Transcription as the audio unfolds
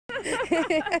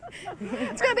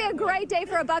It's going to be a great day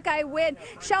for a Buckeye win.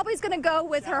 Shelby's going to go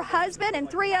with her husband and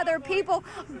 3 other people,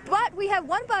 but we have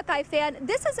one Buckeye fan.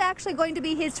 This is actually going to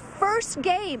be his first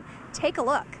game. Take a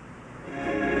look.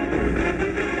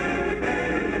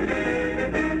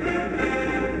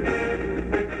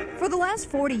 For the last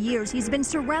 40 years, he's been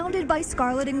surrounded by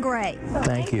scarlet and gray.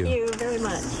 Thank you. Thank you very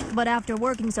much. But after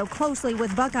working so closely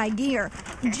with Buckeye gear,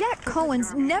 Jack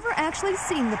Cohen's never actually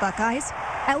seen the Buckeyes,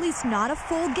 at least not a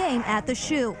full game at the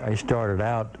shoe. I started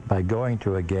out by going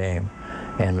to a game,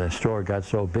 and the store got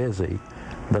so busy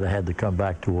that I had to come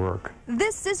back to work.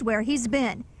 This is where he's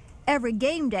been, every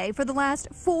game day for the last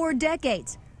 4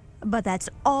 decades. But that's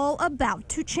all about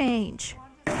to change.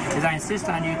 Is I insist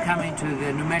on you coming to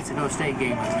the New Mexico State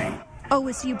game with me.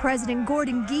 OSU President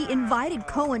Gordon Gee invited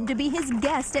Cohen to be his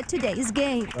guest at today's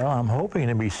game. Well, I'm hoping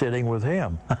to be sitting with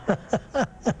him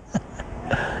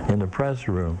in the press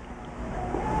room.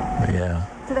 Yeah.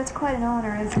 So that's quite an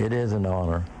honor, isn't it? It is an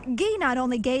honor. Gee not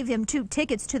only gave him 2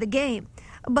 tickets to the game,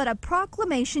 but a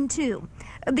proclamation too,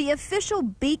 the official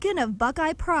beacon of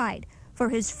Buckeye pride for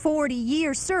his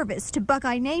 40-year service to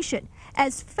Buckeye Nation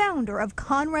as founder of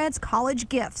Conrad's College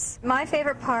Gifts. My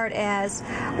favorite part is,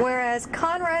 whereas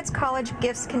Conrad's College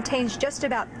Gifts contains just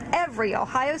about every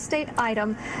Ohio State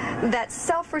item that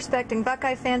self-respecting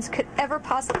Buckeye fans could ever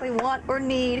possibly want or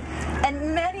need,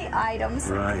 and many items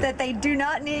that they do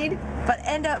not need but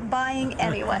end up buying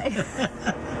anyway.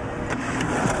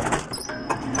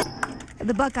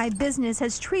 The Buckeye business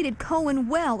has treated Cohen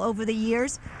well over the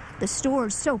years. The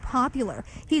store's so popular,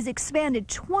 he's expanded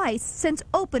twice since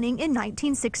opening in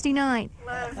 1969.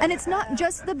 And it's not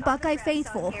just the Buckeye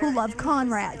faithful who love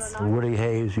Conrad's. Woody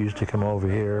Hayes used to come over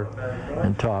here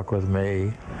and talk with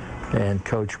me, and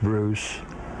Coach Bruce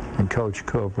and Coach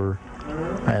Cooper,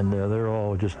 and they're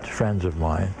all just friends of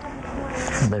mine.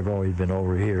 And they've always been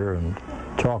over here and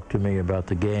talked to me about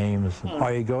the games.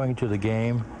 Are you going to the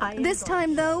game? This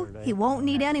time, though, he won't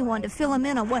need anyone to fill him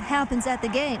in on what happens at the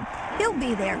game. He'll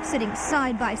be there, sitting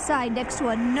side by side next to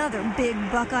another big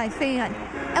Buckeye fan.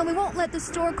 And we won't let the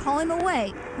store call him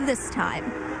away this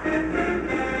time.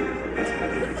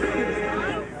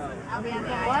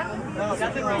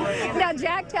 Now,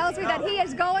 Jack tells me that he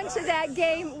is going to that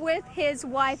game with his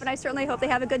wife, and I certainly hope they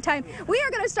have a good time. We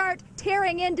are going to start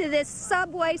tearing into this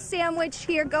Subway sandwich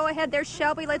here. Go ahead there,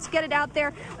 Shelby. Let's get it out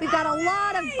there. We've got a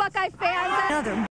lot of Buckeye fans. Another